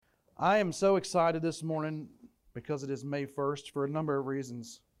I am so excited this morning because it is May 1st for a number of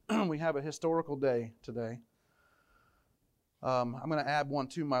reasons. We have a historical day today. I'm going to add one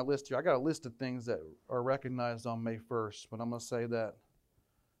to my list here. I got a list of things that are recognized on May 1st, but I'm going to say that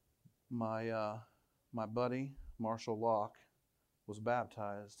my buddy, Marshall Locke, was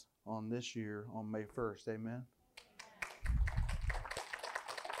baptized on this year on May 1st. Amen.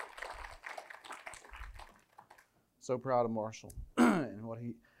 So proud of Marshall and what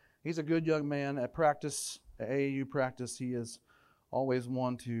he's a good young man at practice, at AAU practice. He is always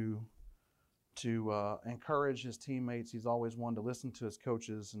one to encourage his teammates. He's always one to listen to his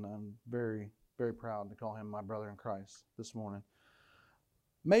coaches, and I'm very, very proud to call him my brother in Christ this morning.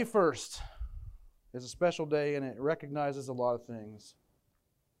 May 1st is a special day, and it recognizes a lot of things.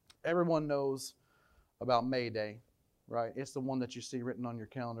 Everyone knows about May Day, right? It's the one that you see written on your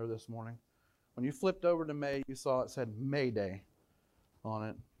calendar this morning. When you flipped over to May, you saw it said May Day on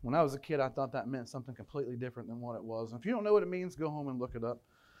it. When I was a kid, I thought that meant something completely different than what it was. And if you don't know what it means, go home and look it up.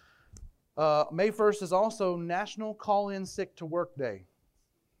 May 1st is also National Call-In Sick to Work Day.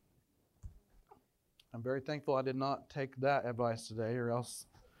 I'm very thankful I did not take that advice today, or else...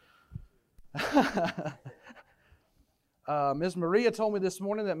 Ms. Maria told me this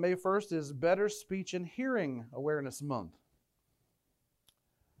morning that May 1st is Better Speech and Hearing Awareness Month.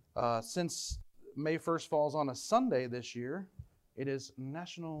 Since May 1st falls on a Sunday this year, it is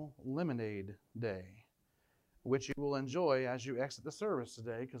National Lemonade Day, which you will enjoy as you exit the service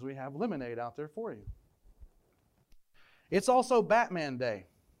today because we have lemonade out there for you. It's also Batman Day.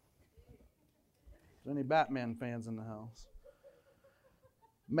 Is there any Batman fans in the house?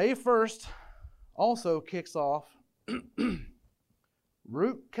 May 1st also kicks off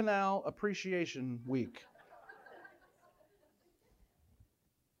Root Canal Appreciation Week.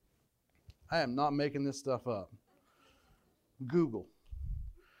 I am not making this stuff up. Google.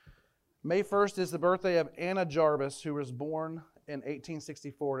 May 1st is the birthday of Anna Jarvis, who was born in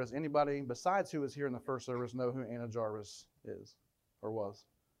 1864. Does anybody besides who was here in the first service know who Anna Jarvis is or was?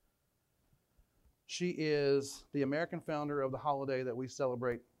 She is the American founder of the holiday that we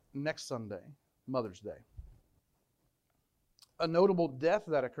celebrate next Sunday, Mother's Day. A notable death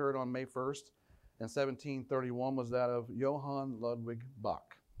that occurred on May 1st in 1731 was that of Johann Ludwig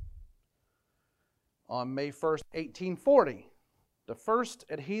Bach. On May 1st, 1840, the first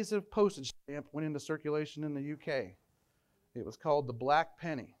adhesive postage stamp went into circulation in the UK. It was called the Black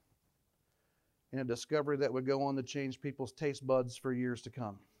Penny, and a discovery that would go on to change people's taste buds for years to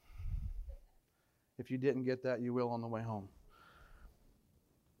come. If you didn't get that, you will on the way home.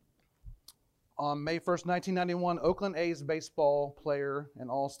 On May 1st, 1991, Oakland A's baseball player and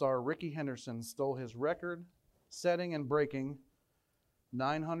all-star Rickey Henderson stole his record-setting and breaking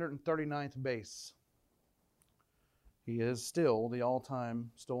 939th base. He is still the all-time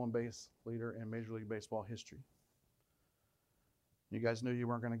stolen base leader in Major League Baseball history. You guys knew you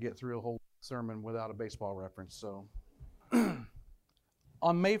weren't going to get through a whole sermon without a baseball reference. So,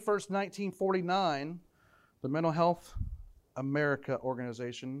 on May 1st, 1949, the Mental Health America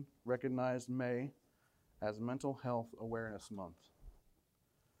organization recognized May as Mental Health Awareness Month.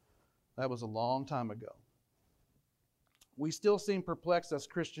 That was a long time ago. We still seem perplexed as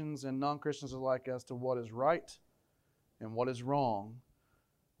Christians and non-Christians alike as to what is right and what is wrong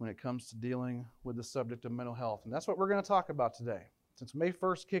when it comes to dealing with the subject of mental health. And that's what we're going to talk about today. Since May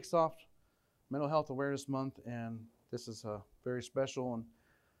 1st kicks off Mental Health Awareness Month, and this is a very special and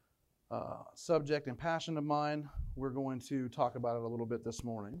subject and passion of mine, we're going to talk about it a little bit this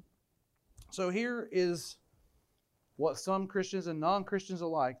morning. So here is what some Christians and non-Christians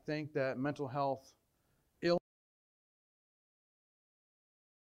alike think that mental health illness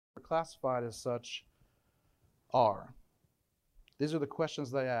classified as such are. These are the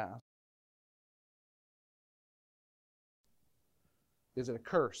questions they ask. Is it a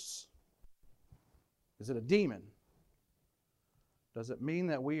curse? Is it a demon? Does it mean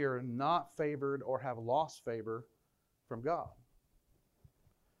that we are not favored or have lost favor from God?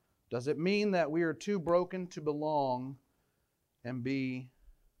 Does it mean that we are too broken to belong and be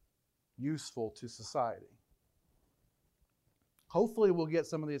useful to society? Hopefully we'll get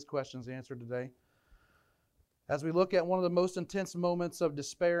some of these questions answered today as we look at one of the most intense moments of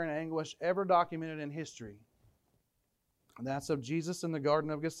despair and anguish ever documented in history. And that's of Jesus in the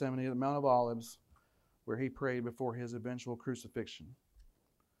Garden of Gethsemane at the Mount of Olives, where he prayed before his eventual crucifixion.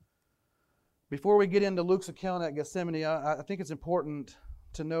 Before we get into Luke's account at Gethsemane, I think it's important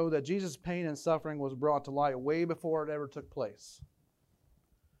to know that Jesus' pain and suffering was brought to light way before it ever took place.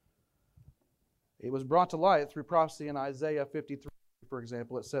 It was brought to light through prophecy in Isaiah 53, for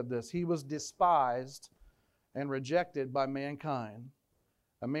example. It said this: He was despised and rejected by mankind,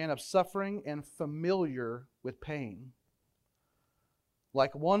 a man of suffering and familiar with pain.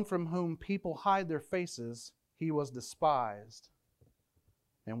 Like one from whom people hide their faces, he was despised,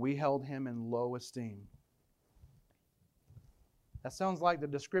 and we held him in low esteem. That sounds like the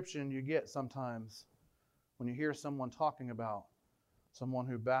description you get sometimes when you hear someone talking about someone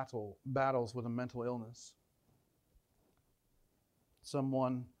who battles with a mental illness.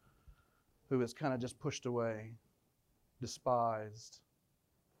 Someone who is kind of just pushed away, despised,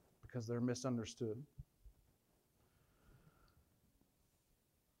 because they're misunderstood.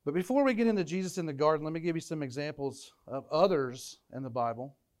 But before we get into Jesus in the garden, let me give you some examples of others in the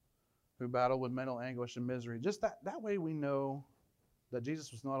Bible who battle with mental anguish and misery. Just that way we know that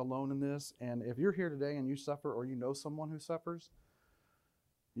Jesus was not alone in this. And if you're here today and you suffer, or you know someone who suffers,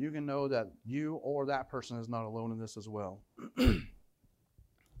 you can know that you or that person is not alone in this as well.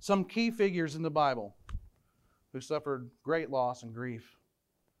 Some key figures in the Bible who suffered great loss and grief.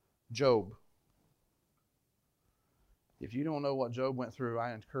 Job. If you don't know what Job went through,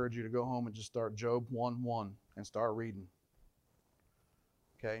 I encourage you to go home and just start Job 1:1 and start reading.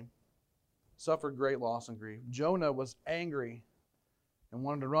 Okay? Suffered great loss and grief. Jonah was angry and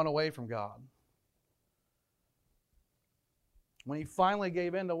wanted to run away from God. When he finally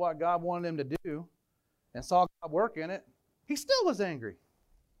gave in to what God wanted him to do and saw God work in it, he still was angry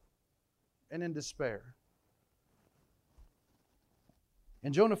and in despair.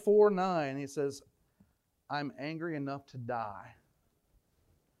 In Jonah 4:9, he says, "I'm angry enough to die,"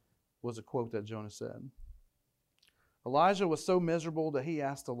 was a quote that Jonah said. Elijah was so miserable that he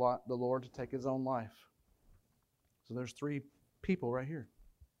asked the Lord to take his own life. So there's three people right here.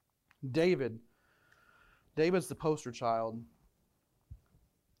 David's the poster child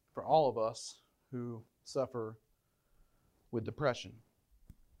for all of us who suffer with depression.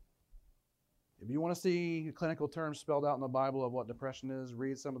 If you want to see clinical terms spelled out in the Bible of what depression is,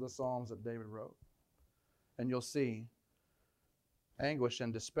 read some of the Psalms that David wrote. And you'll see anguish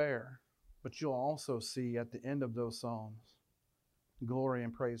and despair. But you'll also see at the end of those Psalms glory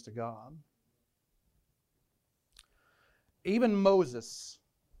and praise to God. Even Moses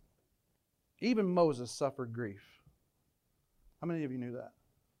suffered grief. How many of you knew that?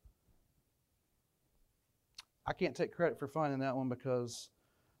 I can't take credit for finding that one because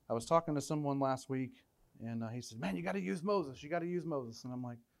I was talking to someone last week and he said, "Man, you got to use Moses. You got to use Moses." And I'm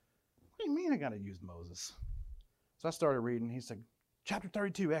like, "What do you mean I got to use Moses?" So I started reading. He said, "Chapter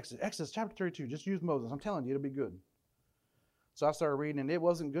 32, Exodus chapter 32, just use Moses. I'm telling you, it'll be good." So I started reading, and it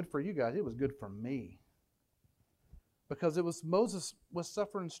wasn't good for you guys. It was good for me. Because Moses was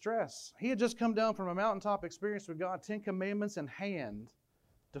suffering stress. He had just come down from a mountaintop experience with God, 10 Commandments in hand,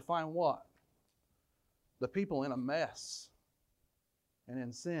 to find what? The people in a mess and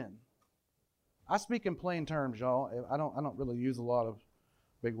in sin. I speak in plain terms, y'all. I don't really use a lot of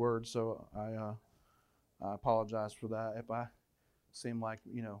big words, so I apologize for that if I seem like,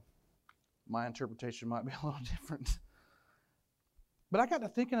 my interpretation might be a little different. But I got to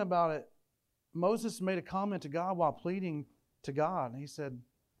thinking about it. Moses made a comment to God while pleading to God. He said,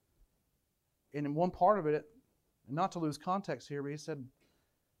 and in one part of it, not to lose context here, but he said,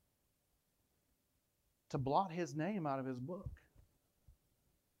 to blot his name out of his book.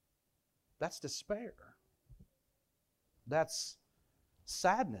 That's despair. That's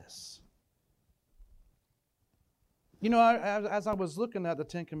sadness. As I was looking at the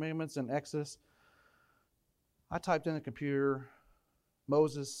 10 Commandments in Exodus, I typed in the computer,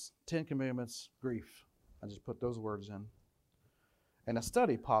 Moses, 10 Commandments, grief. I just put those words in. And a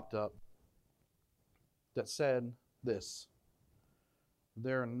study popped up that said this: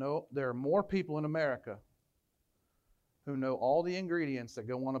 there are more people in America who know all the ingredients that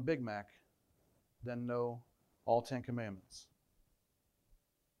go on a Big Mac than know all 10 Commandments.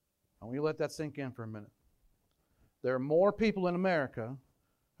 I want you to let that sink in for a minute. There are more people in America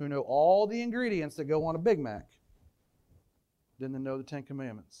who know all the ingredients that go on a Big Mac than they know the 10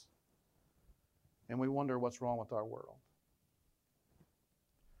 Commandments. And we wonder what's wrong with our world.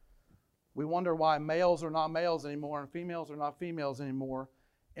 We wonder why males are not males anymore and females are not females anymore,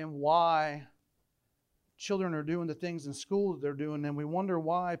 and why children are doing the things in school that they're doing, and we wonder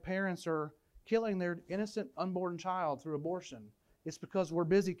why parents are killing their innocent unborn child through abortion. It's because we're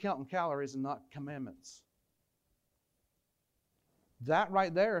busy counting calories and not commandments. That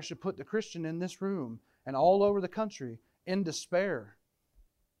right there should put the Christian in this room and all over the country in despair.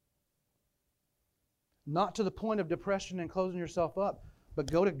 Not to the point of depression and closing yourself up, but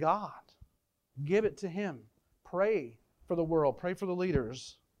go to God. Give it to Him. Pray for the world. Pray for the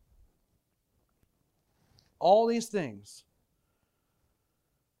leaders. All these things.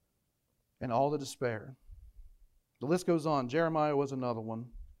 And all the despair. The list goes on. Jeremiah was another one.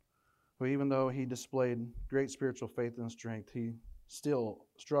 who, even though he displayed great spiritual faith and strength, he still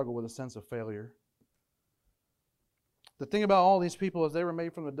struggled with a sense of failure. The thing about all these people is they were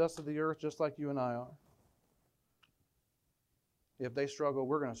made from the dust of the earth just like you and I are. If they struggle,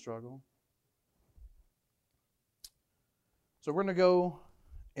 we're going to struggle. So we're going to go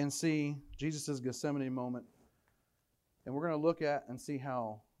and see Jesus' Gethsemane moment. And we're going to look at and see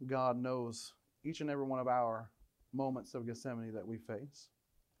how God knows each and every one of our moments of Gethsemane that we face.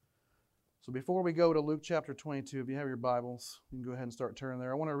 So before we go to Luke chapter 22, if you have your Bibles, you can go ahead and start turning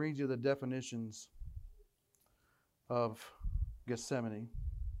there. I want to read you the definitions of Gethsemane.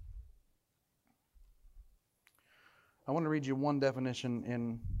 I want to read you one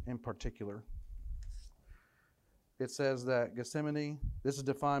definition in particular. It says that Gethsemane, this is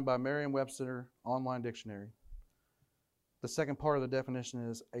defined by Merriam-Webster Online Dictionary. The second part of the definition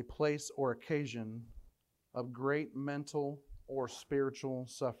is a place or occasion of great mental or spiritual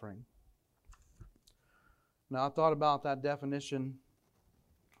suffering. Now, I thought about that definition,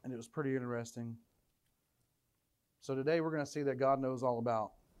 and it was pretty interesting. So today we're going to see that God knows all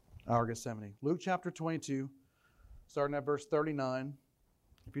about our Gethsemane. Luke chapter 22, starting at verse 39.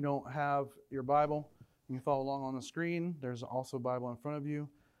 If you don't have your Bible, you can follow along on the screen. There's also a Bible in front of you.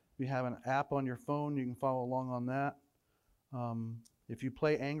 If you have an app on your phone, you can follow along on that. If you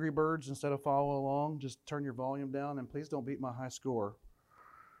play Angry Birds instead of follow along, just turn your volume down, and please don't beat my high score.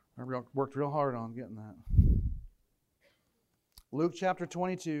 I worked real hard on getting that. Luke chapter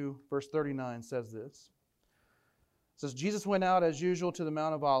 22, verse 39 says this. It says, Jesus went out as usual to the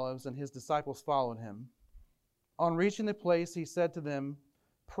Mount of Olives, and his disciples followed him. On reaching the place, he said to them,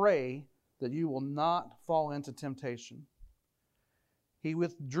 "Pray that you will not fall into temptation." He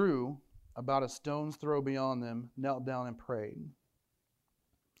withdrew about a stone's throw beyond them, knelt down and prayed.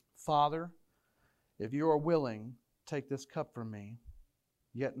 "Father, if you are willing, take this cup from me.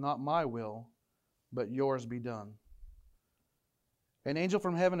 Yet not my will, but yours be done." An angel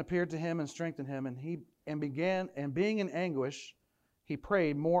from heaven appeared to him and strengthened him, and being in anguish, he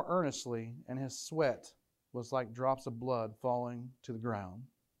prayed more earnestly, and his sweat was like drops of blood falling to the ground.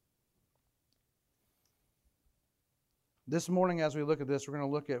 This morning, as we look at this, we're going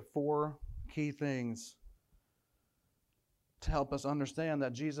to look at 4 key things to help us understand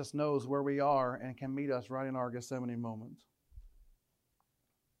that Jesus knows where we are and can meet us right in our Gethsemane moment.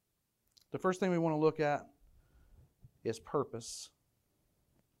 The first thing we want to look at is purpose.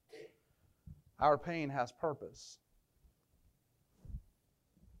 Our pain has purpose.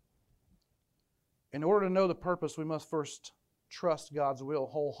 In order to know the purpose, we must first trust God's will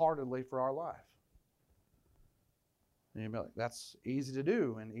wholeheartedly for our life. And you'll be like, that's easy to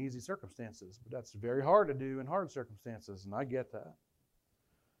do in easy circumstances, but that's very hard to do in hard circumstances, and I get that.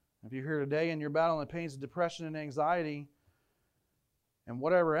 If you're here today and you're battling the pains of depression and anxiety and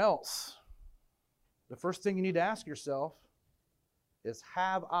whatever else, the first thing you need to ask yourself is,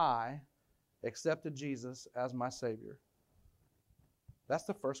 have I accepted Jesus as my Savior? That's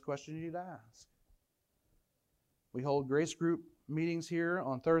the first question you need to ask. We hold grace group meetings here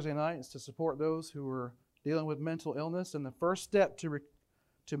on Thursday nights to support those who are dealing with mental illness, and the first step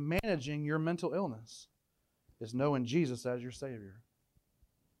to managing your mental illness is knowing Jesus as your Savior.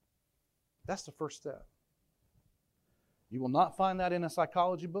 That's the first step. You will not find that in a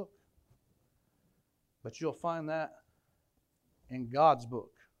psychology book, but you'll find that in God's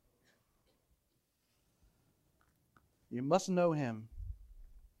book. You must know Him.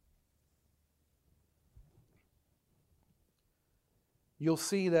 You'll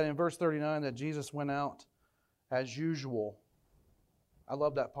see that in verse 39 that Jesus went out as usual. I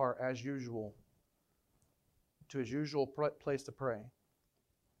love that part, as usual, to his usual place to pray.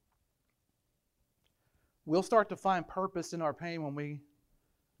 We'll start to find purpose in our pain when we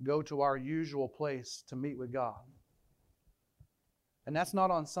go to our usual place to meet with God. And that's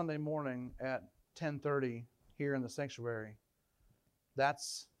not on Sunday morning at 10:30 here in the sanctuary.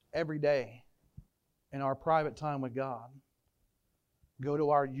 That's every day in our private time with God. Go to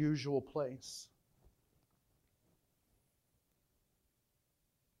our usual place.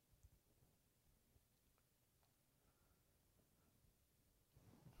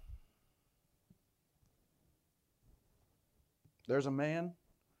 There's a man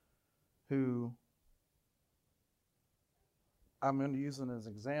who I'm going to use him as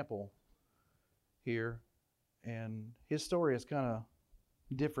an example here, and his story is kind of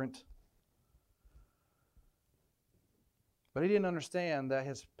different. But he didn't understand that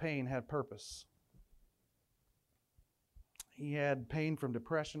his pain had purpose. He had pain from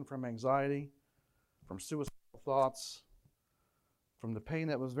depression, from anxiety, from suicidal thoughts, from the pain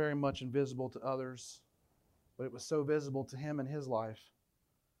that was very much invisible to others, but it was so visible to him in his life.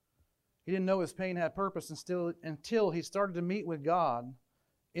 He didn't know his pain had purpose until he started to meet with God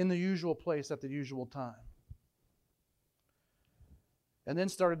in the usual place at the usual time. And then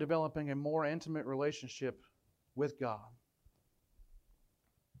started developing a more intimate relationship with God.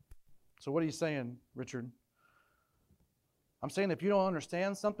 So what are you saying, Richard? I'm saying if you don't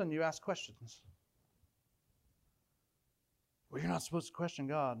understand something, you ask questions. Well, you're not supposed to question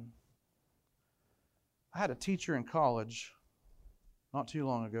God. I had a teacher in college not too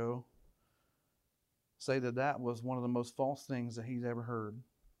long ago say that was one of the most false things that he's ever heard.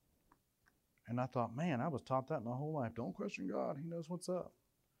 And I thought, man, I was taught that my whole life. Don't question God. He knows what's up.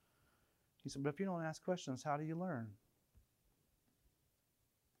 He said, but if you don't ask questions, how do you learn?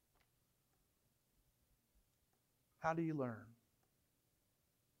 How do you learn?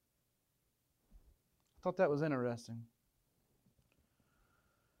 I thought that was interesting.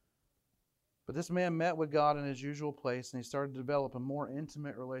 But this man met with God in his usual place, and he started to develop a more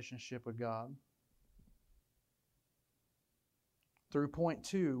intimate relationship with God. Through point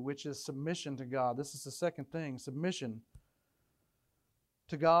 2, which is submission to God. This is the second thing, submission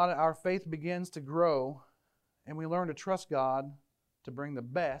to God. Our faith begins to grow, and we learn to trust God to bring the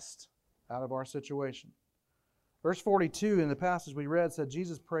best out of our situation. Verse 42 in the passage we read said,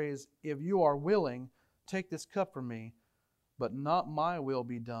 Jesus prays, if you are willing, take this cup from me, but not my will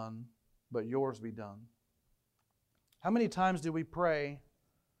be done, but yours be done. How many times do we pray,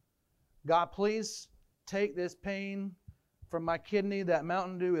 God, please take this pain from my kidney that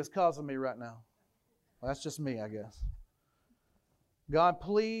Mountain Dew is causing me right now? Well, that's just me, I guess. God,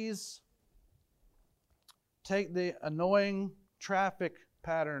 please take the annoying traffic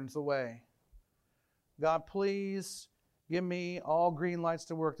patterns away. God, please give me all green lights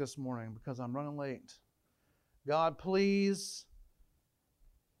to work this morning because I'm running late. God, please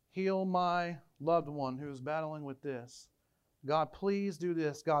heal my loved one who's battling with this. God, please do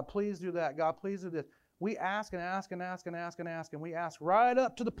this. God, please do that. God, please do this. We ask and ask and ask and ask and ask, and we ask right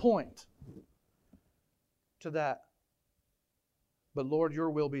up to the point to that, but Lord, your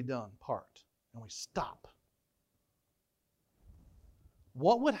will be done part. And we stop.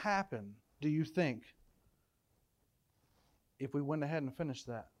 What would happen, do you think, if we went ahead and finished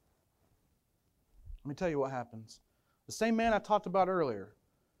that? Let me tell you what happens. The same man I talked about earlier,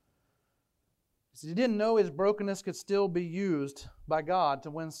 he didn't know his brokenness could still be used by God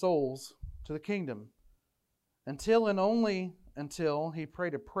to win souls to the kingdom until and only until he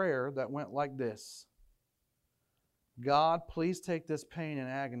prayed a prayer that went like this. God, please take this pain and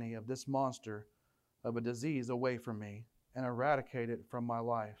agony of this monster of a disease away from me and eradicate it from my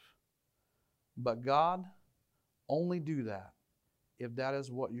life. But God, only do that if that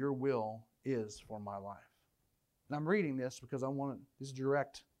is what your will is for my life. And I'm reading this because I want these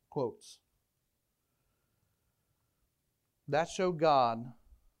direct quotes. That showed God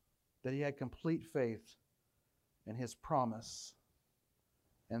that he had complete faith in his promise,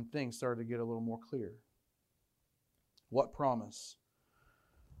 and things started to get a little more clear. What promise?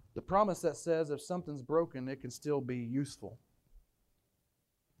 The promise that says if something's broken, it can still be useful.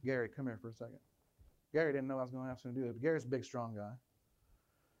 Gary, come here for a second. Gary didn't know I was going to ask him to do it, but Gary's a big, strong guy.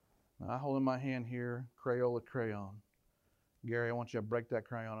 Now, I hold in my hand here Crayola crayon. Gary, I want you to break that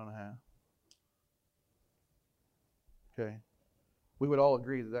crayon in half. Okay. We would all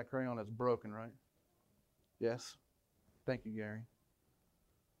agree that crayon is broken, right? Yes? Thank you, Gary.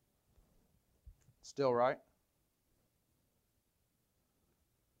 Still right?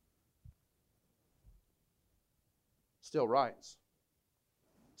 Still writes.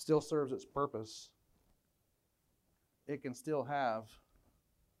 Still serves its purpose. It can still have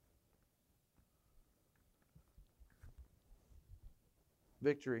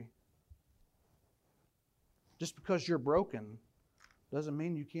victory. Just because you're broken doesn't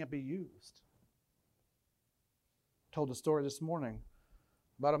mean you can't be used. I told a story this morning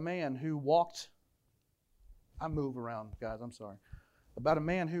about a man who walked. I move around, guys, I'm sorry. About a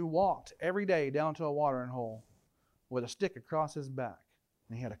man who walked every day down to a watering hole with a stick across his back.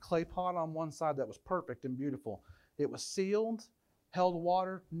 And he had a clay pot on one side that was perfect and beautiful. It was sealed, held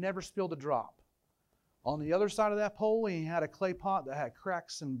water, never spilled a drop. On the other side of that pole, he had a clay pot that had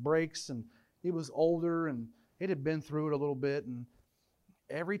cracks and breaks, and it was older, and it had been through it a little bit. And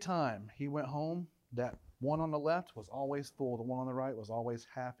every time he went home, that one on the left was always full. The one on the right was always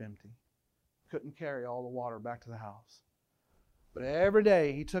half empty. Couldn't carry all the water back to the house. But every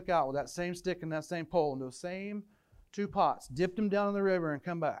day he took out with that same stick and that same pole and those same 2 pots, dipped them down in the river and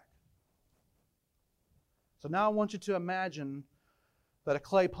come back. So now I want you to imagine that a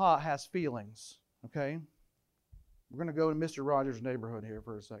clay pot has feelings, okay? We're going to go to Mr. Rogers' neighborhood here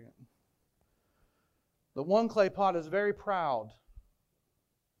for a second. The one clay pot is very proud,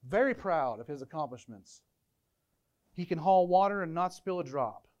 very proud of his accomplishments. He can haul water and not spill a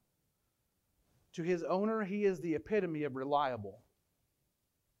drop. To his owner, he is the epitome of reliable.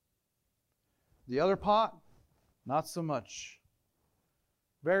 The other pot, not so much.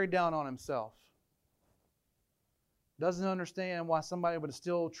 Very down on himself. Doesn't understand why somebody would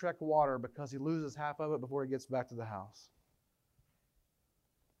still trek water because he loses half of it before he gets back to the house.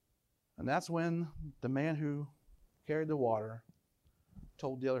 And that's when the man who carried the water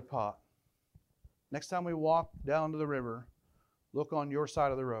told the other pot, next time we walk down to the river, look on your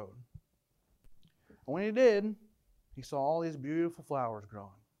side of the road. And when he did, he saw all these beautiful flowers growing.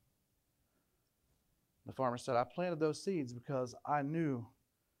 The farmer said, I planted those seeds because I knew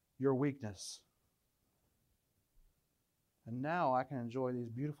your weakness. And now I can enjoy these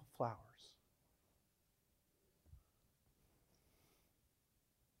beautiful flowers.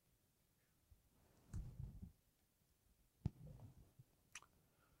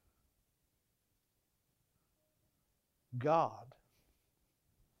 God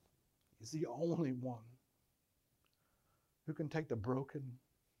is the only one who can take the broken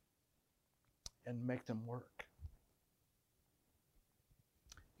and make them work.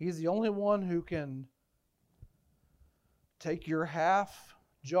 He's the only one who can take your half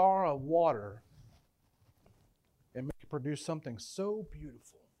jar of water and make it produce something so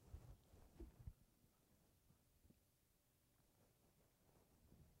beautiful.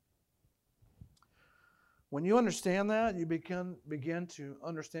 When you understand that, you begin to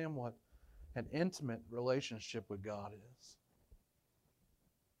understand what an intimate relationship with God is.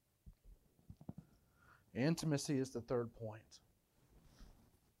 Intimacy is the third point.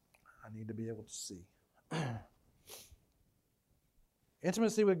 I need to be able to see.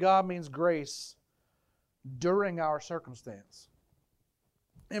 Intimacy with God means grace during our circumstance.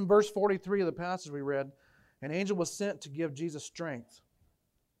 In verse 43 of the passage we read, an angel was sent to give Jesus strength.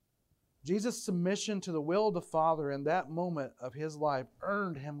 Jesus' submission to the will of the Father in that moment of his life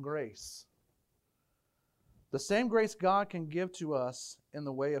earned him grace. The same grace God can give to us in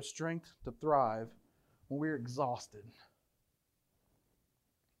the way of strength to thrive when we're exhausted,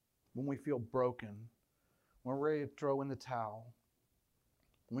 when we feel broken, when we're ready to throw in the towel,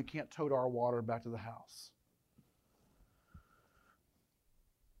 when we can't tote our water back to the house.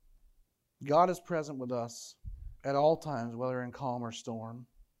 God is present with us at all times, whether in calm or storm.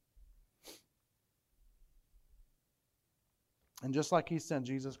 And just like he sent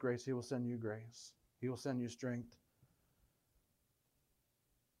Jesus grace, he will send you grace. He will send you strength.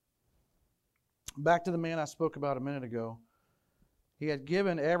 Back to the man I spoke about a minute ago. He had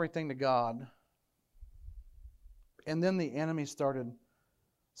given everything to God. And then the enemy started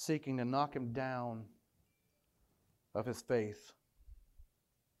seeking to knock him down of his faith.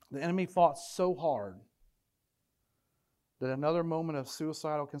 The enemy fought so hard that another moment of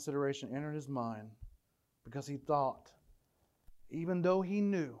suicidal consideration entered his mind because he thought, even though he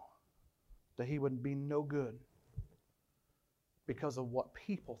knew that he would be no good because of what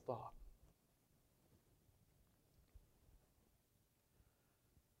people thought.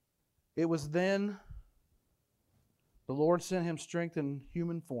 It was then the Lord sent him strength in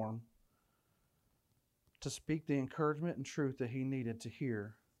human form to speak the encouragement and truth that he needed to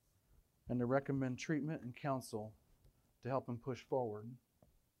hear and to recommend treatment and counsel to help him push forward.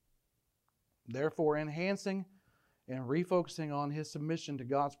 Therefore, enhancing and refocusing on his submission to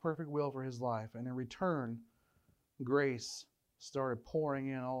God's perfect will for his life, and in return, grace started pouring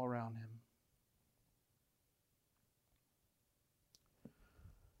in all around him.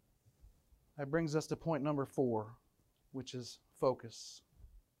 That brings us to point number 4, which is focus.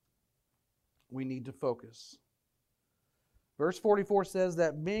 We need to focus. Verse 44 says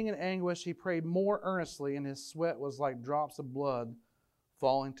that being in anguish, he prayed more earnestly, and his sweat was like drops of blood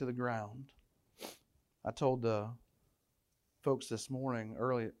falling to the ground. I told the folks this morning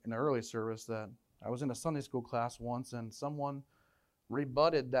in the early service that I was in a Sunday school class once, and someone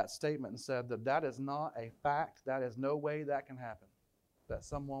rebutted that statement and said that that is not a fact. That is no way that can happen. That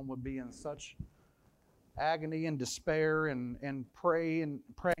someone would be in such agony and despair and praying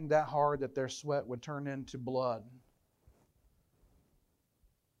that hard that their sweat would turn into blood.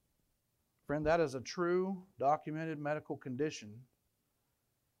 Friend, that is a true, documented medical condition.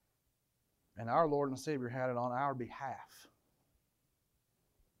 And our Lord and Savior had it on our behalf.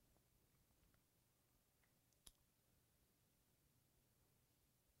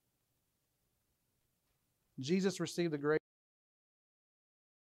 Jesus received the grace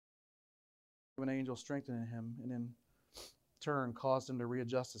of an angel strengthening him, and in turn caused him to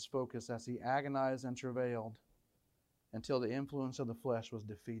readjust his focus as he agonized and travailed until the influence of the flesh was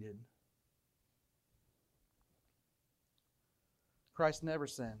defeated. Christ never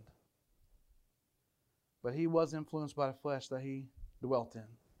sinned. But he was influenced by the flesh that he dwelt in.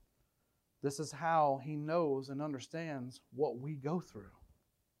 This is how he knows and understands what we go through.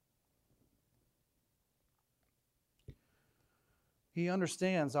 He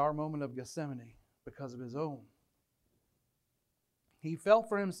understands our moment of Gethsemane because of his own. He felt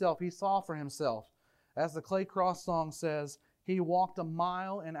for himself. He saw for himself. As the Clay Cross song says, he walked a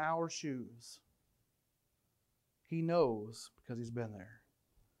mile in our shoes. He knows because he's been there.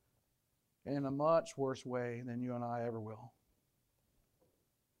 In a much worse way than you and I ever will.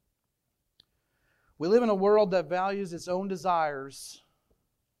 We live in a world that values its own desires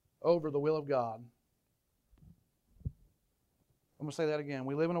over the will of God. I'm going to say that again.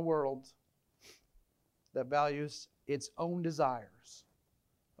 We live in a world that values its own desires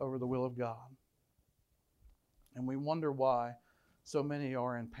over the will of God. And we wonder why so many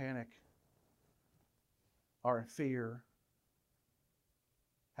are in panic, are in fear,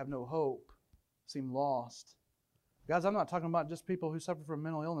 have no hope, seem lost. Guys, I'm not talking about just people who suffer from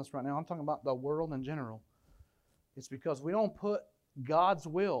mental illness right now. I'm talking about the world in general. It's because we don't put God's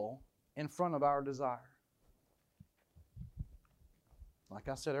will in front of our desire. Like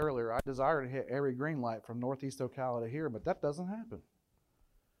I said earlier, I desire to hit every green light from Northeast Ocala to here, but that doesn't happen.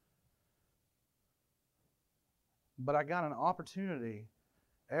 But I got an opportunity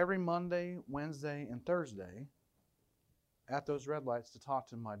every Monday, Wednesday, and Thursday at those red lights to talk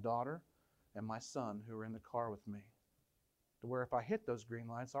to my daughter and my son who are in the car with me. To where if I hit those green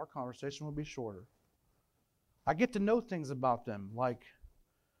lights, our conversation will be shorter. I get to know things about them, like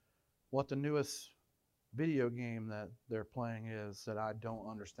what the newest video game that they're playing is that I don't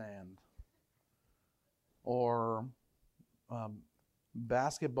understand. Or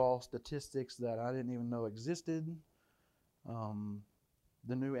basketball statistics that I didn't even know existed.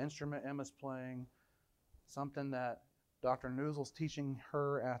 The new instrument Emma's playing. Something that Dr. Newsell's teaching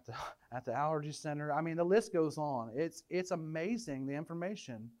her at the allergy center. I mean, the list goes on. It's amazing the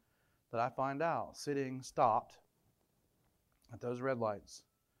information that I find out sitting stopped at those red lights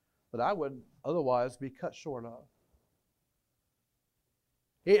that I would otherwise be cut short of.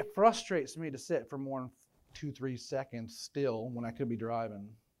 It frustrates me to sit for more than 2-3 seconds still when I could be driving.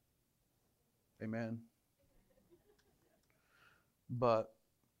 Amen. But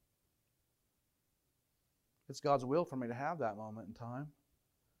it's God's will for me to have that moment in time.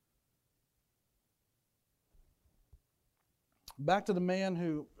 Back to the man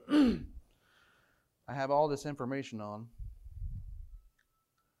who I have all this information on.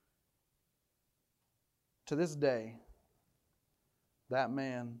 To this day, that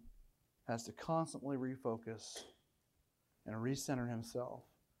man has to constantly refocus and recenter himself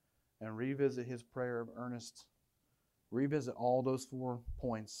and revisit his prayer of earnest, revisit all those 4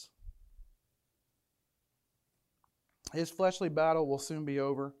 points. His fleshly battle will soon be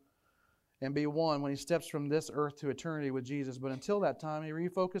over and be won when he steps from this earth to eternity with Jesus. But until that time, he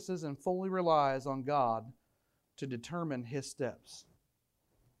refocuses and fully relies on God to determine his steps,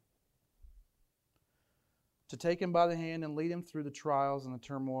 to take him by the hand and lead him through the trials and the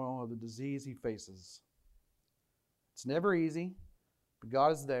turmoil of the disease he faces. It's never easy, but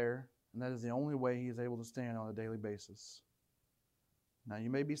God is there, and that is the only way he is able to stand on a daily basis. Now you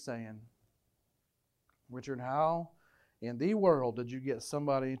may be saying, Richard, how in the world did you get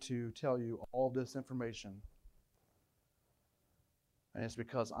somebody to tell you all this information? And it's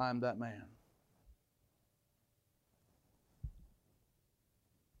because I'm that man.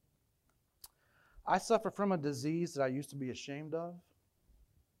 I suffer from a disease that I used to be ashamed of.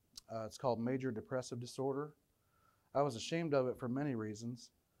 It's called major depressive disorder. I was ashamed of it for many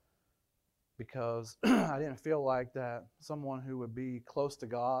reasons. Because I didn't feel like that someone who would be close to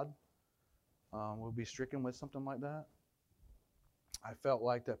God would be stricken with something like that. I felt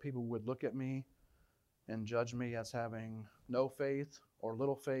like that people would look at me and judge me as having no faith or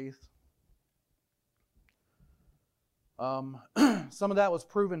little faith. Some of that was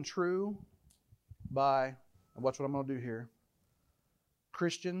proven true by, watch what I'm going to do here,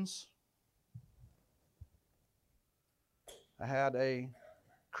 Christians. I had a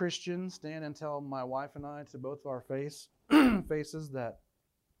Christian stand and tell my wife and I to both of our faces that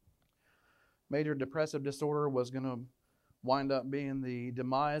major depressive disorder was going to wind up being the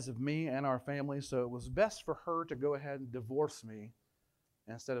demise of me and our family, so it was best for her to go ahead and divorce me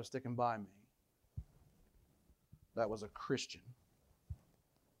instead of sticking by me. That was a Christian.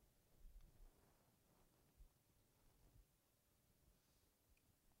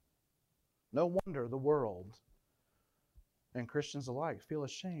 No wonder the world and Christians alike feel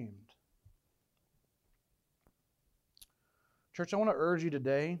ashamed. Church, I want to urge you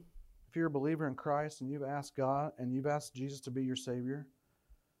today, if you're a believer in Christ and you've asked God and you've asked Jesus to be your Savior,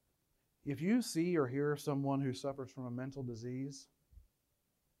 if you see or hear of someone who suffers from a mental disease,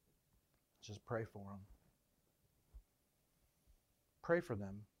 just pray for them. Pray for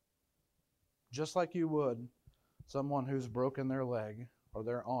them. Just like you would someone who's broken their leg or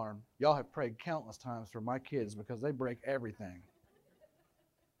their arm. Y'all have prayed countless times for my kids because they break everything.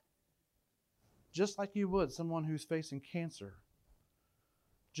 Just like you would someone who's facing cancer.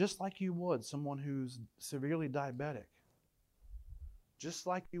 Just like you would someone who's severely diabetic. Just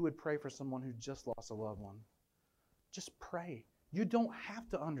like you would pray for someone who just lost a loved one. Just pray. You don't have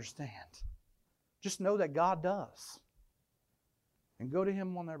to understand. Just know that God does. And go to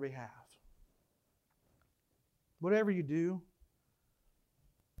Him on their behalf. Whatever you do,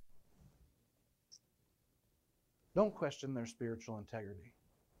 don't question their spiritual integrity.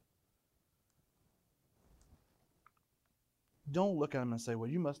 Don't look at them and say, well,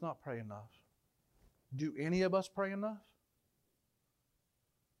 you must not pray enough. Do any of us pray enough?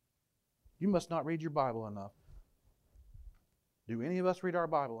 You must not read your Bible enough. Do any of us read our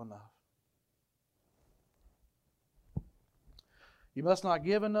Bible enough? You must not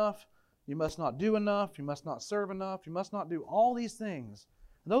give enough. You must not do enough. You must not serve enough. You must not do all these things.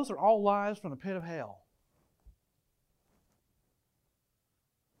 And those are all lies from the pit of hell.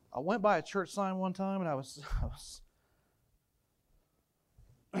 I went by a church sign one time and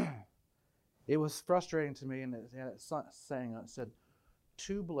it was frustrating to me, and it had a saying on it, said,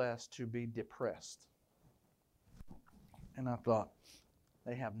 too blessed to be depressed. And I thought,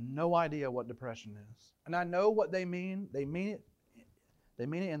 they have no idea what depression is. And I know what they mean. They mean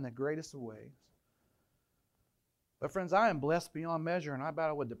it in the greatest of ways. But friends, I am blessed beyond measure, and I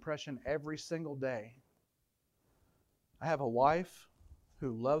battle with depression every single day. I have a wife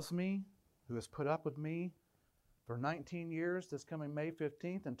who loves me, who has put up with me for 19 years, this coming May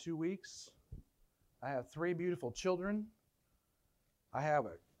 15th in 2 weeks. I have 3 beautiful children. I have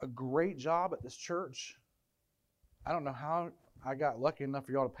a great job at this church. I don't know how I got lucky enough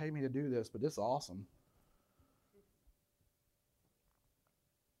for y'all to pay me to do this, but this is awesome.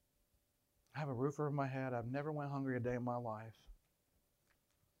 I have a roof over my head. I've never went hungry a day in my life.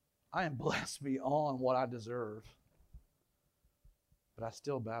 I am blessed beyond what I deserve. But I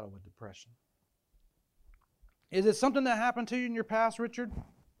still battle with depression. Is it something that happened to you in your past, Richard?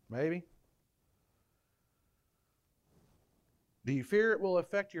 Maybe. Do you fear it will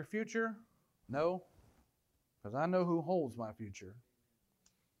affect your future? No, because I know who holds my future.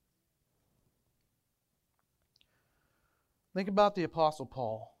 Think about the Apostle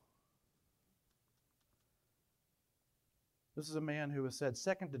Paul. This is a man who was said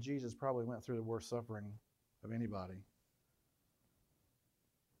second to Jesus, probably went through the worst suffering of anybody.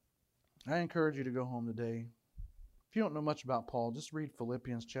 I encourage you to go home today. If you don't know much about Paul, just read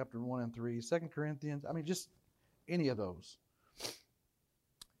Philippians chapter 1 and 3, 2 Corinthians, just any of those.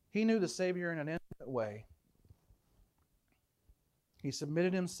 He knew the Savior in an intimate way. He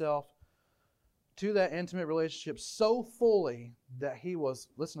submitted himself to that intimate relationship so fully that he was,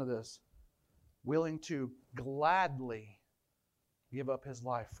 listen to this, willing to gladly give up his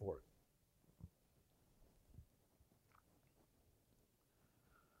life for it.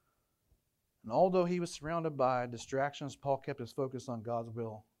 And although he was surrounded by distractions, Paul kept his focus on God's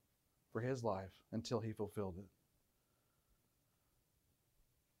will for his life until he fulfilled it.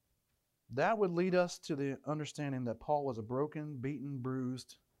 That would lead us to the understanding that Paul was a broken, beaten,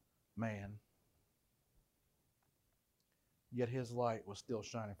 bruised man. Yet his light was still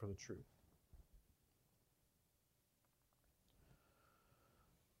shining for the truth.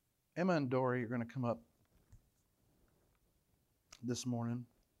 Emma and Dory are going to come up this morning.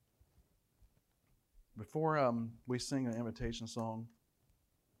 Before we sing an invitation song,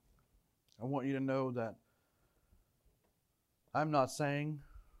 I want you to know that I'm not saying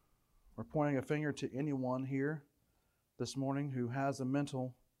or pointing a finger to anyone here this morning who has a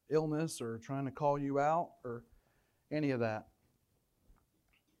mental illness or trying to call you out or any of that.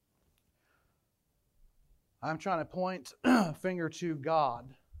 I'm trying to point a finger to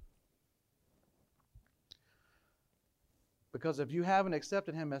God. Because if you haven't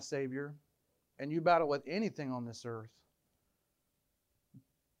accepted Him as Savior and you battle with anything on this earth,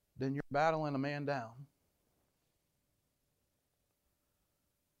 then you're battling a man down.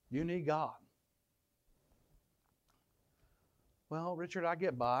 You need God. Well, Richard, I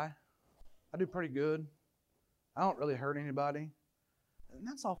get by. I do pretty good. I don't really hurt anybody. And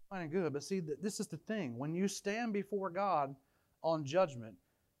that's all fine and good. But see, this is the thing. When you stand before God on judgment,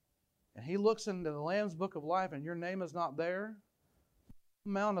 and He looks into the Lamb's Book of Life and your name is not there, the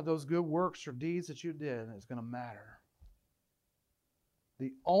amount of those good works or deeds that you did is going to matter.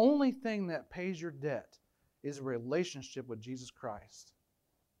 The only thing that pays your debt is a relationship with Jesus Christ.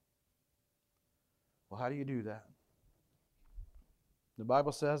 Well, how do you do that? The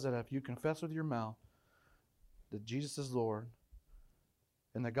Bible says that if you confess with your mouth that Jesus is Lord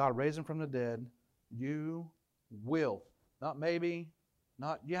and that God raised Him from the dead, you will, not maybe,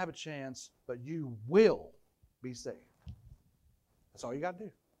 not you have a chance, but you will be saved. That's all you got to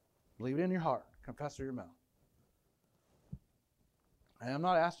do. Believe it in your heart. Confess with your mouth. And I'm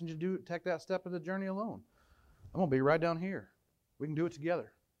not asking you to take that step of the journey alone. I'm going to be right down here. We can do it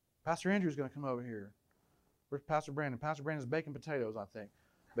together. Pastor Andrew's going to come over here. Where's Pastor Brandon? Pastor Brandon's baking potatoes, I think.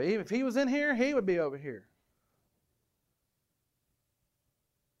 But even if he was in here, he would be over here.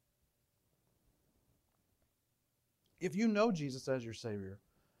 If you know Jesus as your Savior,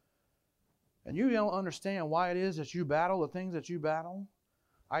 and you don't understand why it is that you battle the things that you battle,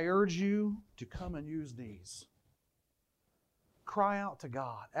 I urge you to come and use these. Cry out to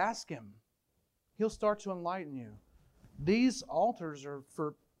God. Ask Him. He'll start to enlighten you. These altars are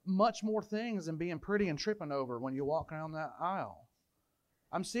for much more things than being pretty and tripping over when you walk down that aisle.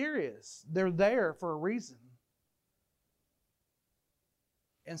 I'm serious. They're there for a reason.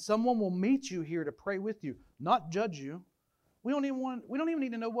 And someone will meet you here to pray with you, not judge you. We don't even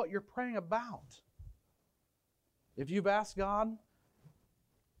need to know what you're praying about. If you've asked God,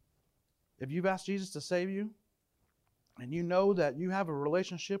 if you've asked Jesus to save you, and you know that you have a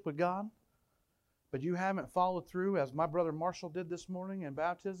relationship with God, but you haven't followed through as my brother Marshall did this morning in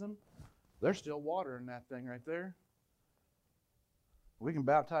baptism, there's still water in that thing right there. We can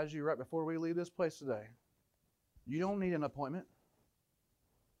baptize you right before we leave this place today. You don't need an appointment.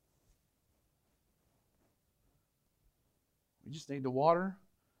 We just need the water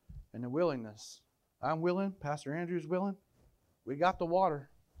and the willingness. I'm willing. Pastor Andrew's willing. We got the water.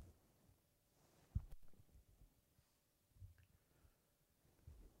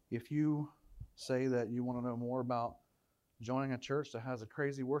 If you say that you want to know more about joining a church that has a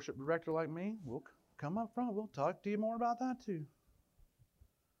crazy worship director like me, we'll come up front. We'll talk to you more about that too.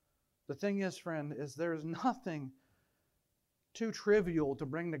 The thing is, friend, is there's nothing too trivial to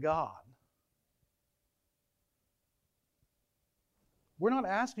bring to God. We're not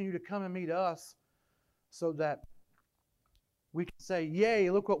asking you to come and meet us so that we can say, yay,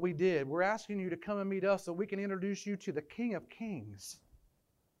 look what we did. We're asking you to come and meet us so we can introduce you to the King of Kings.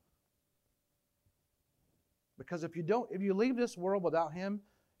 Because if you leave this world without Him,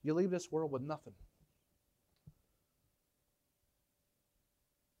 you leave this world with nothing.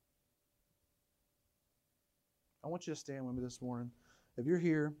 I want you to stand with me this morning. If you're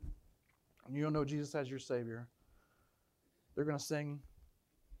here and you don't know Jesus as your Savior, they're going to sing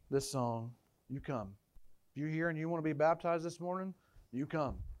this song, You Come. If you're here and you want to be baptized this morning, you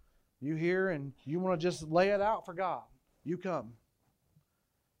come. You here and you want to just lay it out for God, you come.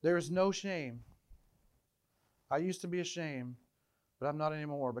 There is no shame. I used to be ashamed, but I'm not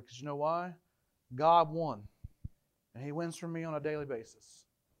anymore because you know why? God won. And He wins for me on a daily basis.